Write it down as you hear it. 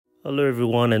Hello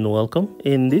everyone and welcome.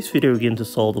 In this video we're going to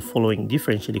solve the following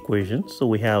differential equations. So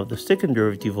we have the second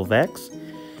derivative of x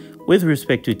with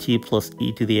respect to t plus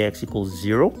e to the x equals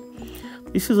 0.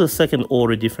 This is a second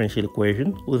order differential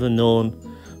equation with a known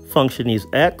function is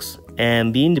x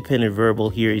and the independent variable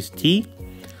here is t.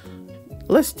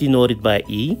 Let's denote it by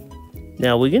e.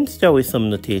 Now we're going to start with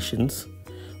some notations.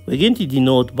 We're going to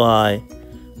denote by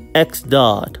x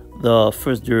dot the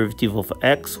first derivative of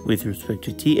x with respect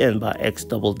to t, and by x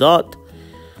double dot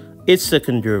its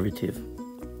second derivative.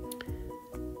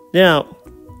 Now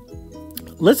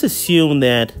let's assume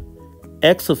that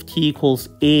x of t equals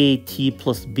a t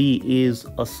plus b is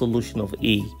a solution of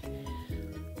a.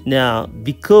 Now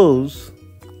because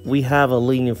we have a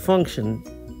linear function,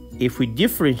 if we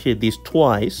differentiate this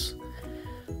twice,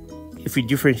 if we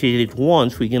differentiate it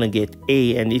once we're going to get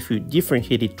a, and if we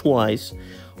differentiate it twice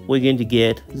we're going to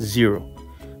get 0.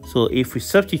 So if we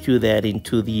substitute that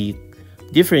into the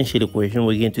differential equation,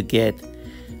 we're going to get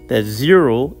that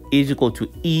 0 is equal to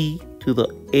e to the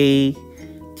a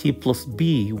t plus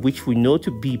b, which we know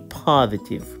to be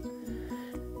positive.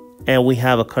 And we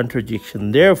have a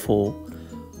contradiction. Therefore,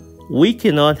 we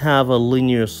cannot have a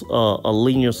linear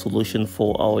solution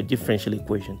for our differential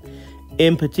equation.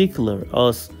 In particular,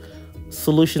 our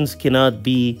solutions cannot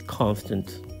be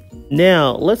constant.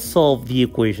 Now, let's solve the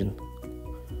equation.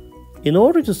 In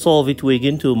order to solve it, we're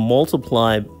going to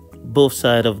multiply both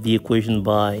sides of the equation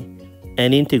by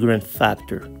an integrand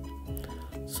factor.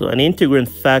 So an integrand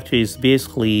factor is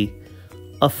basically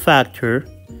a factor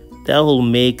that will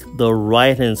make the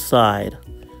right-hand side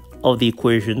of the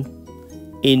equation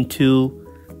into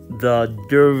the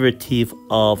derivative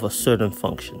of a certain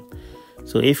function.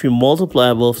 So if you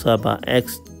multiply both sides by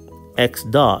x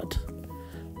dot,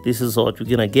 this is what we're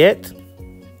gonna get.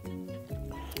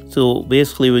 So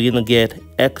basically we're gonna get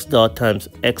x dot times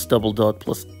x double dot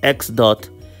plus x dot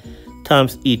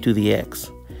times e to the x.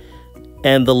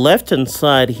 And the left hand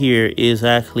side here is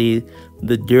actually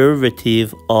the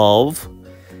derivative of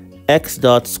x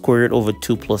dot squared over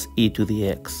 2 plus e to the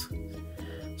x.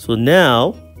 So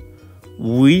now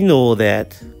we know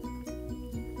that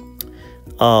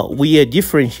we are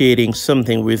differentiating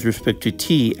something with respect to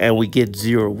t and we get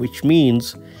 0, which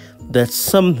means that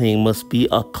something must be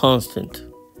a constant.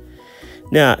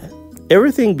 Now,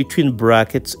 everything between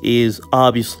brackets is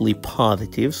obviously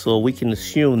positive, so we can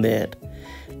assume that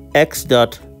x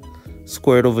dot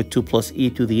squared over 2 plus e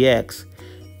to the x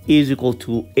is equal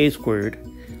to a squared,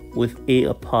 with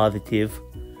a positive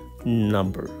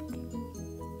number.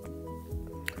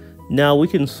 Now we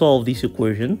can solve this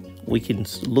equation. We can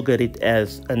look at it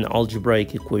as an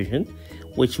algebraic equation,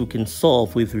 which we can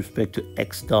solve with respect to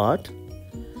x dot.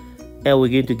 And we're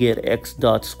going to get x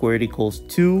dot squared equals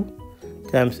 2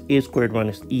 times a squared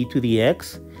minus e to the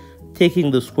x.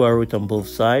 Taking the square root on both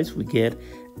sides, we get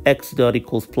x dot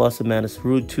equals plus or minus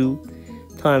root 2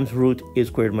 times root a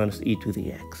squared minus e to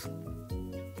the x.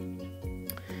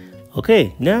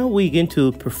 Okay, now we're going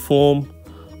to perform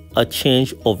a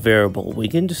change of variable.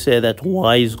 We're going to say that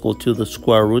y is equal to the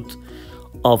square root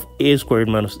of a squared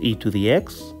minus e to the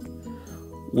x,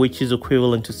 which is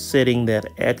equivalent to setting that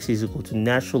x is equal to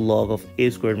natural log of a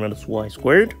squared minus y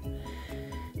squared.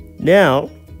 Now,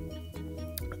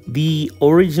 the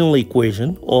original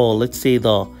equation, or let's say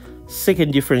the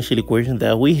second differential equation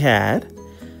that we had,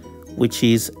 which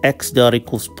is x dot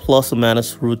equals plus or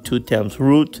minus root 2 times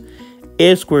root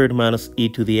a squared minus e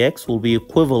to the x, will be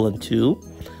equivalent to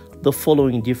the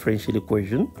following differential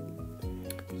equation.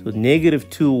 So negative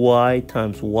 2y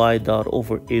times y dot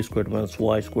over a squared minus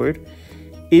y squared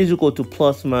is equal to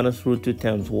plus minus root 2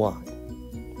 times y.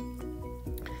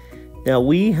 Now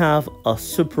we have a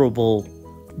separable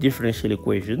differential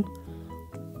equation,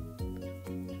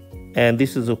 and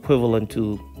this is equivalent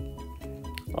to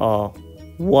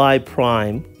y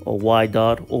prime, or y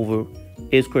dot over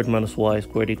a squared minus y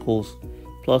squared equals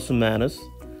plus or minus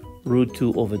root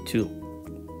 2 over 2.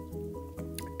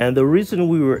 And the reason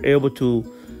we were able to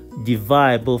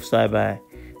divide both sides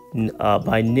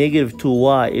by negative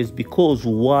 2y is because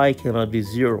y cannot be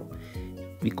 0.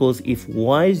 Because if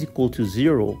y is equal to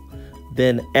 0,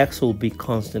 then x will be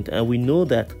constant. And we know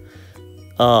that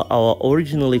our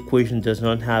original equation does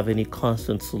not have any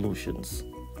constant solutions.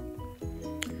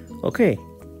 Okay,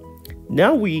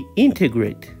 now we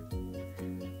integrate.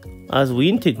 As we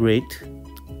integrate,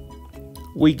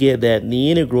 we get that the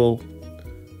integral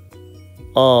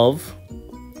of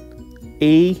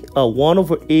 1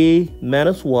 over a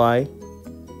minus y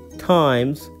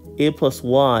times a plus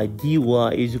y dy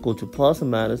is equal to plus or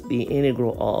minus the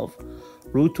integral of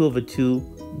root 2 over 2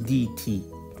 dt.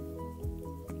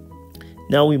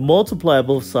 Now we multiply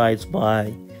both sides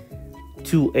by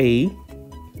 2a,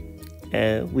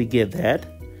 and we get that.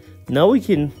 Now we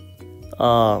can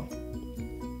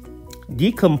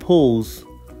decompose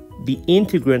the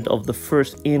integrand of the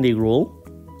first integral.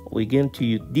 We're going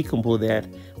to decompose that.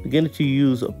 We're going to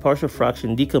use a partial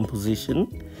fraction decomposition,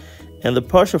 and the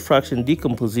partial fraction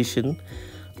decomposition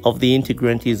of the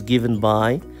integrand is given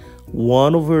by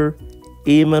 1 over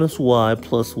a minus y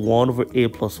plus 1 over a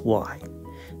plus y.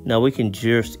 Now we can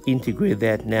just integrate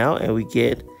that now, and we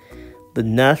get the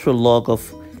natural log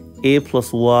of a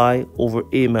plus y over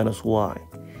a minus y.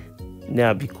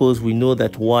 Now, because we know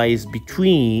that y is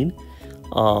between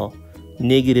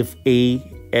negative a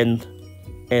and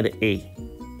a.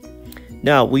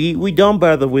 Now we don't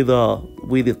bother with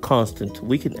a constant.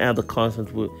 We can add the constant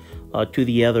to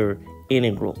the other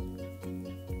integral.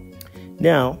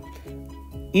 Now,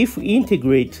 if we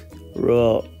integrate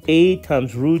a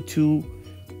times root 2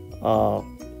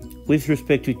 with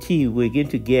respect to t, we're going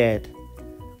to get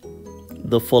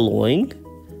the following.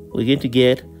 We're going to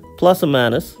get plus or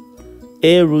minus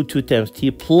a root 2 times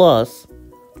t plus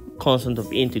constant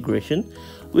of integration.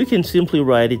 We can simply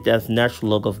write it as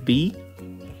natural log of b,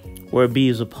 where b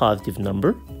is a positive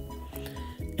number.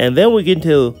 And then we're going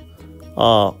to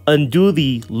undo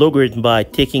the logarithm by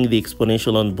taking the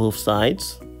exponential on both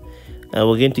sides. And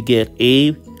we're going to get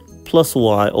a plus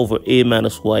y over a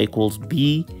minus y equals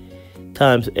b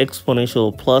times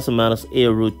exponential plus or minus a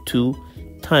root 2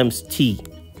 times t.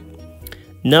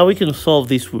 Now we can solve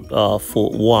this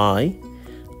for y.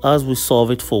 As we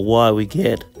solve it for y, we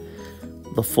get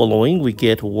the following. We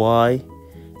get y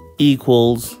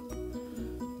equals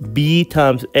b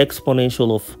times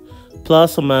exponential of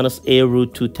plus or minus a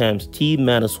root 2 times t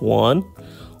minus 1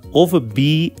 over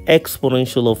b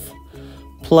exponential of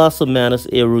plus or minus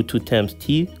a root 2 times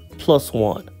t plus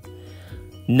 1.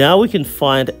 Now we can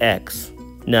find x.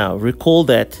 Now recall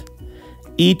that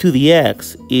e to the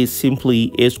x is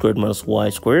simply a squared minus y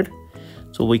squared.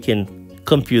 So we can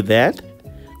compute that.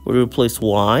 We replace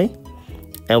y,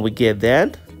 and we get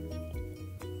that.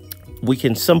 We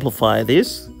can simplify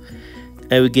this,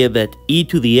 and we get that e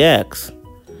to the x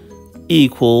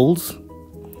equals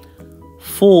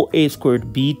 4a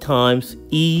squared b times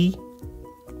e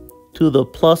to the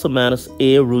plus or minus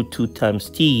a root 2 times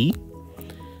t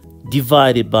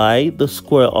divided by the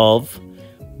square of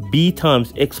b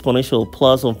times exponential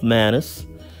plus or minus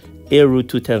a root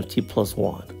 2 times t plus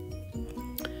 1.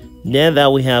 Now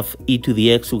that we have e to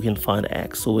the x, we can find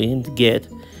x. So we can get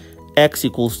x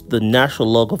equals the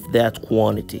natural log of that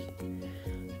quantity.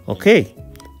 Okay,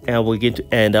 and we're going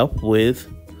to end up with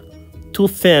two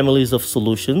families of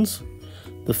solutions.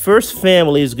 The first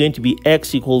family is going to be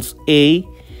x equals a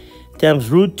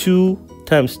times root 2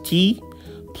 times t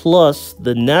plus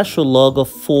the natural log of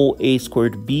 4a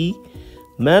squared b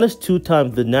minus 2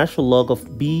 times the natural log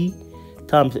of b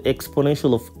times the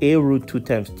exponential of a root 2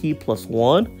 times t plus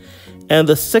 1. And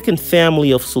the second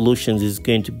family of solutions is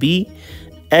going to be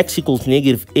x equals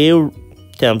negative a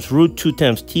times root 2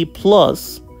 times t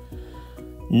plus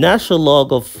natural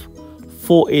log of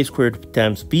 4a squared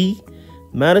times b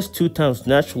minus 2 times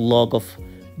natural log of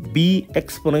b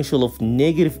exponential of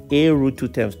negative a root 2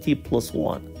 times t plus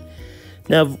 1.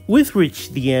 Now we've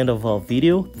reached the end of our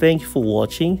video. Thank you for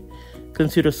watching.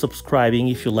 Consider subscribing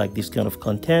if you like this kind of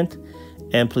content,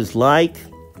 and please like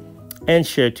and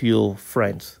share to your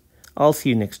friends. I'll see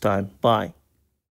you next time. Bye.